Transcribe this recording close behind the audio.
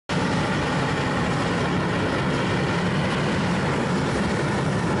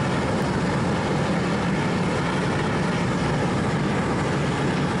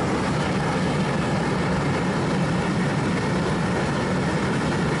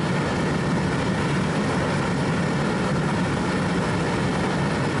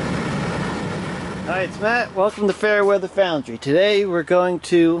Hi, it's Matt. Welcome to Fairweather Foundry. Today we're going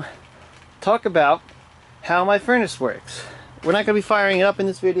to talk about how my furnace works. We're not going to be firing it up in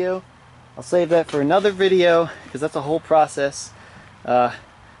this video. I'll save that for another video because that's a whole process. I'm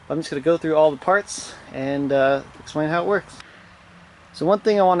just going to go through all the parts and explain how it works. So one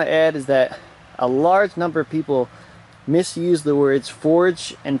thing I want to add is that a large number of people misuse the words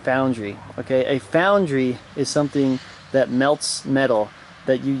forge and foundry. Okay, a foundry is something that melts metal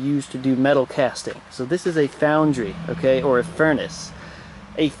that you use to do metal casting. So this is a foundry, okay, or a furnace.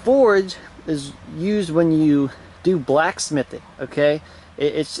 A forge is used when you do blacksmithing, okay?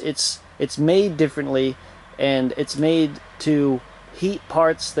 It's made differently, and it's made to heat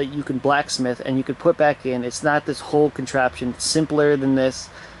parts that you can blacksmith and you can put back in. It's not this whole contraption. It's simpler than this,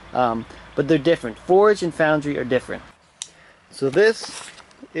 but they're different. Forge and foundry are different. So this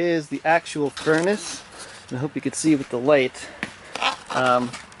is the actual furnace, and I hope you can see with the light.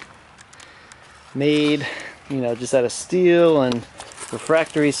 Made, just out of steel and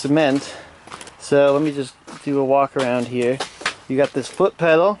refractory cement. So let me just do a walk around here. You got this foot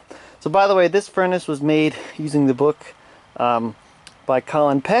pedal. So by the way, this furnace was made using the book by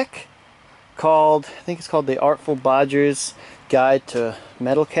Colin Peck called, I think it's called The Artful Bodger's Guide to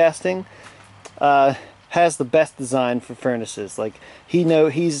Metal Casting. Has the best design for furnaces. Like he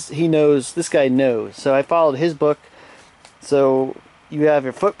knows, this guy knows. So I followed his book. So you have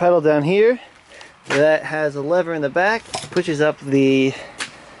your foot pedal down here that has a lever in the back, pushes up the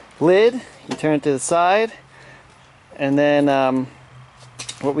lid, you turn it to the side, and then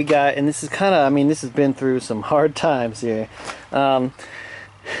what we got, and this is kind of, this has been through some hard times here.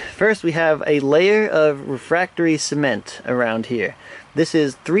 First we have a layer of refractory cement around here. This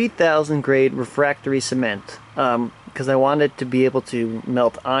is 3000 grade refractory cement because I wanted to be able to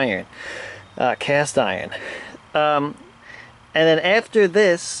melt iron, cast iron. And then after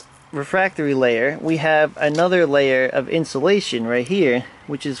this refractory layer, we have another layer of insulation right here,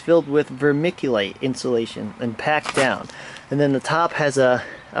 which is filled with vermiculite insulation and packed down. And then the top has a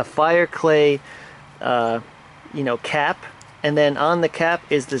fire clay, cap. And then on the cap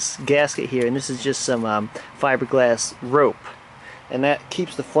is this gasket here, and this is just some fiberglass rope. And that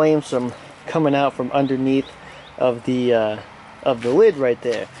keeps the flames from coming out from underneath of the lid right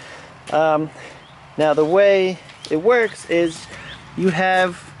there. Now the way it works is you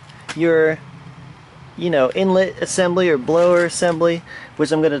have your inlet assembly or blower assembly,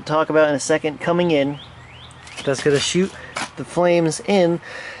 which I'm going to talk about in a second, coming in. That's going to shoot the flames in,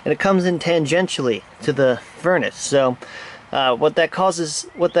 and it comes in tangentially to the furnace. So what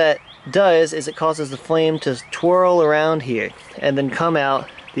that does is it causes the flame to twirl around here and then come out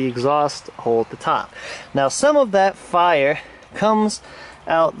the exhaust hole at the top. Now some of that fire comes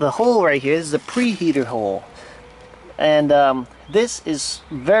out the hole right here. This is a preheater hole. And this is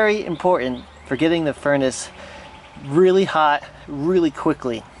very important for getting the furnace really hot really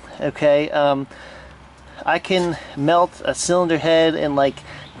quickly. Okay, I can melt a cylinder head in like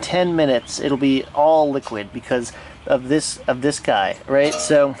 10 minutes. It'll be all liquid because of this guy, right?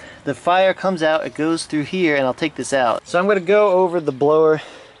 So the fire comes out, it goes through here, and I'll take this out. So I'm going to go over the blower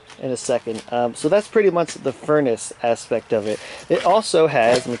in a second. So that's pretty much the furnace aspect of it. It also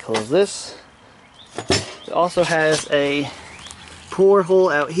has, let me close this. It also has a pour hole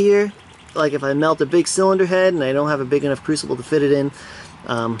out here. Like if I melt a big cylinder head and I don't have a big enough crucible to fit it in,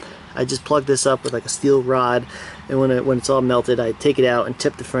 I just plug this up with like a steel rod, and when it's all melted, I take it out and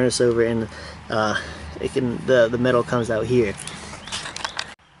tip the furnace over, and the metal comes out here.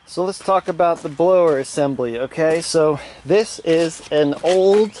 So let's talk about the blower assembly. Okay, so this is an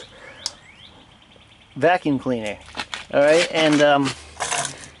old vacuum cleaner. All right, and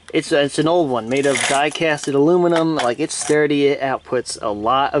it's an old one made of die-casted aluminum. Like, it's sturdy. It outputs a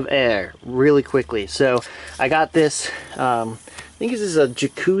lot of air really quickly. So I got this. I think this is a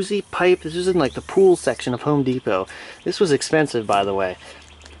jacuzzi pipe. This is in like the pool section of Home Depot. This was expensive, by the way.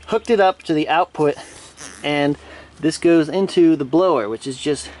 Hooked it up to the output, and this goes into the blower, which is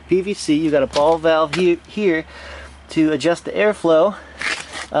just PVC. You got a ball valve here to adjust the airflow.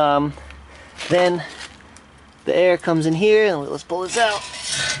 Then the air comes in here, and let's pull this out.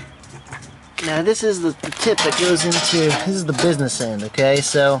 Now this is the tip that goes into, this is the business end, okay?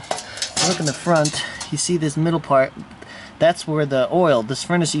 So look in the front, you see this middle part, that's where the oil, this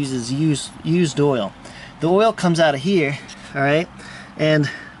furnace uses used oil. The oil comes out of here, alright? And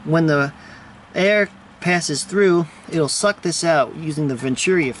when the air passes through, it'll suck this out using the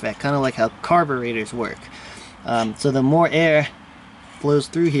Venturi effect, kind of like how carburetors work. So the more air flows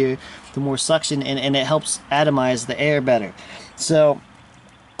through here, the more suction, and it helps atomize the air better. So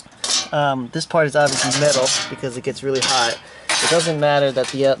this part is obviously metal because it gets really hot. It doesn't matter that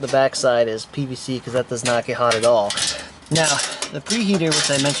the backside is PVC, because that does not get hot at all. Now, the preheater, which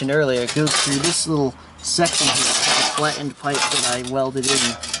I mentioned earlier, goes through this little section here, the flattened pipe that I welded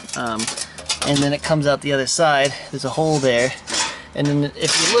in, and then it comes out the other side. There's a hole there, and then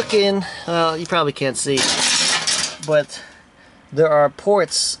if you look in, well, you probably can't see, but there are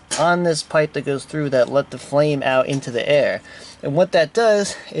ports on this pipe that goes through that let the flame out into the air. And what that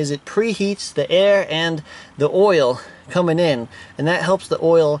does is it preheats the air and the oil coming in, and that helps the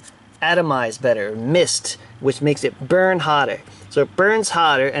oil atomize better, mist, which makes it burn hotter. So it burns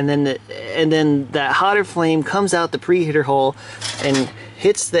hotter, and then that hotter flame comes out the preheater hole and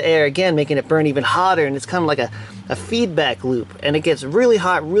hits the air again, making it burn even hotter, and it's kind of like a feedback loop, and it gets really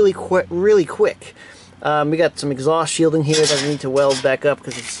hot really quick. We got some exhaust shielding here that I need to weld back up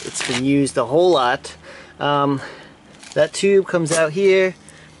because it's been used a whole lot. That tube comes out here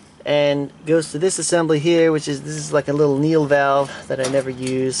and goes to this assembly here, this is like a little Needle valve that I never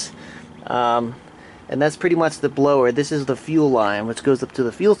use. And that's pretty much the blower. This is the fuel line, which goes up to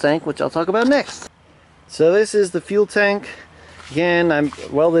the fuel tank, which I'll talk about next. So this is the fuel tank. Again, I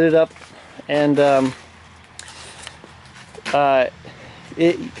welded it up, and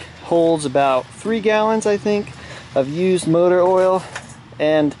it holds about 3 gallons, I think, of used motor oil.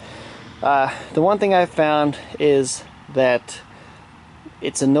 And the one thing I've found is that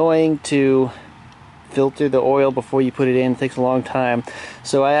it's annoying to filter the oil before you put it in. It takes a long time.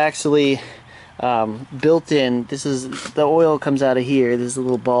 So I actually built in, the oil comes out of here. This is a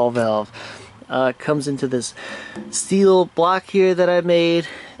little ball valve. Comes into this steel block here that I made,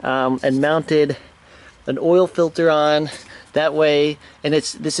 and mounted an oil filter on. That way, and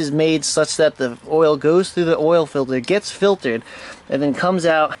this is made such that the oil goes through the oil filter, gets filtered, and then comes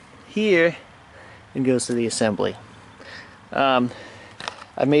out here and goes to the assembly.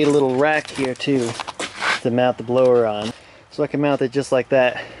 I made a little rack here too to mount the blower on, so I can mount it just like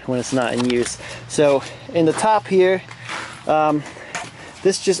that when it's not in use. So in the top here,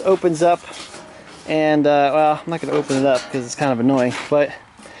 this just opens up, and well, I'm not going to open it up because it's kind of annoying, but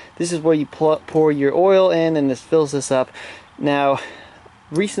this is where you pour your oil in, and this fills this up. Now,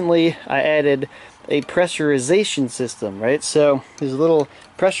 recently I added a pressurization system, right? So there's a little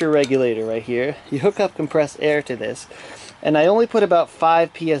pressure regulator right here. You hook up compressed air to this, and I only put about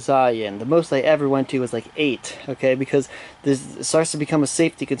 5 psi in. The most I ever went to was like 8, okay? Because this starts to become a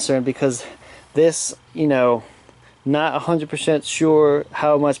safety concern, because this, you know, not 100% sure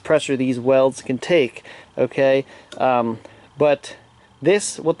how much pressure these welds can take, okay? But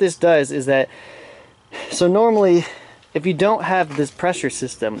what this does is that, so normally if you don't have this pressure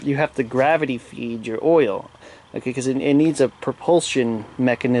system, you have to gravity feed your oil, okay, because it needs a propulsion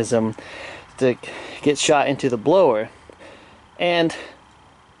mechanism to get shot into the blower. And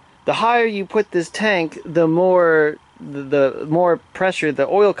the higher you put this tank, the more pressure the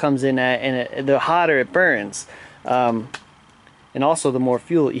oil comes in at, and the hotter it burns, and also the more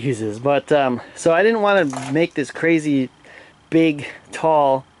fuel it uses. But so I didn't want to make this crazy big,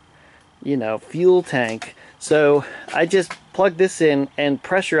 tall, you know, fuel tank. So I just plug this in and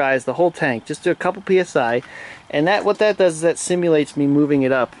pressurize the whole tank just to a couple psi, and what that does is that simulates me moving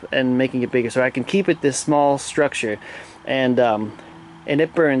it up and making it bigger, so I can keep it this small structure, and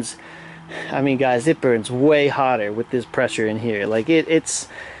it burns. I mean, guys, it burns way hotter with this pressure in here. Like it's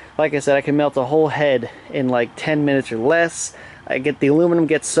like I said, I can melt a whole head in like 10 minutes or less. The aluminum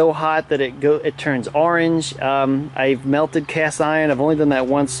gets so hot that it turns orange. I've melted cast iron. I've only done that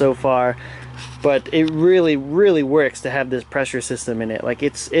once so far. But it really works to have this pressure system in it. Like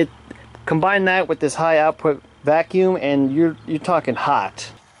combine that with this high output vacuum, and you're talking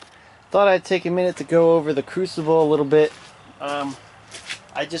hot. Thought I'd take a minute to go over the Crucible a little bit.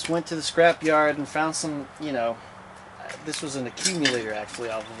 I just went to the scrap yard and found some, you know, this was an accumulator actually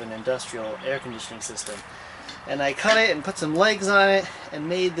off of an industrial air conditioning system. And I cut it and put some legs on it and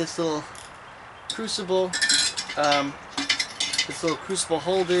made this little Crucible. This little Crucible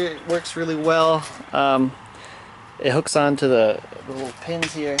holder, it works really well. It hooks onto the little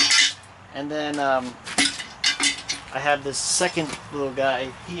pins here, and then I have this second little guy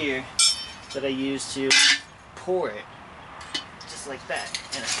here that I use to pour it, just like that,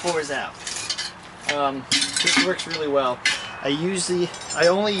 and it pours out. This works really well. I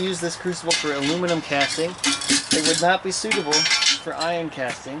only use this Crucible for aluminum casting. It would not be suitable for iron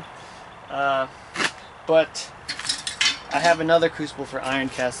casting, but I have another Crucible for iron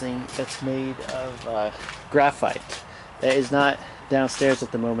casting that's made of graphite. That is not downstairs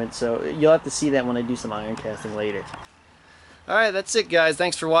at the moment, so you'll have to see that when I do some iron casting later. Alright, that's it guys.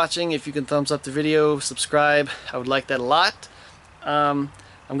 Thanks for watching. If you can thumbs up the video, subscribe, I would like that a lot. I'm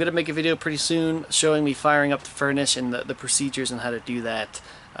I'm going to make a video pretty soon showing me firing up the furnace and the procedures and how to do that,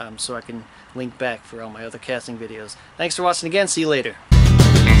 so I can link back for all my other casting videos. Thanks for watching again. See you later.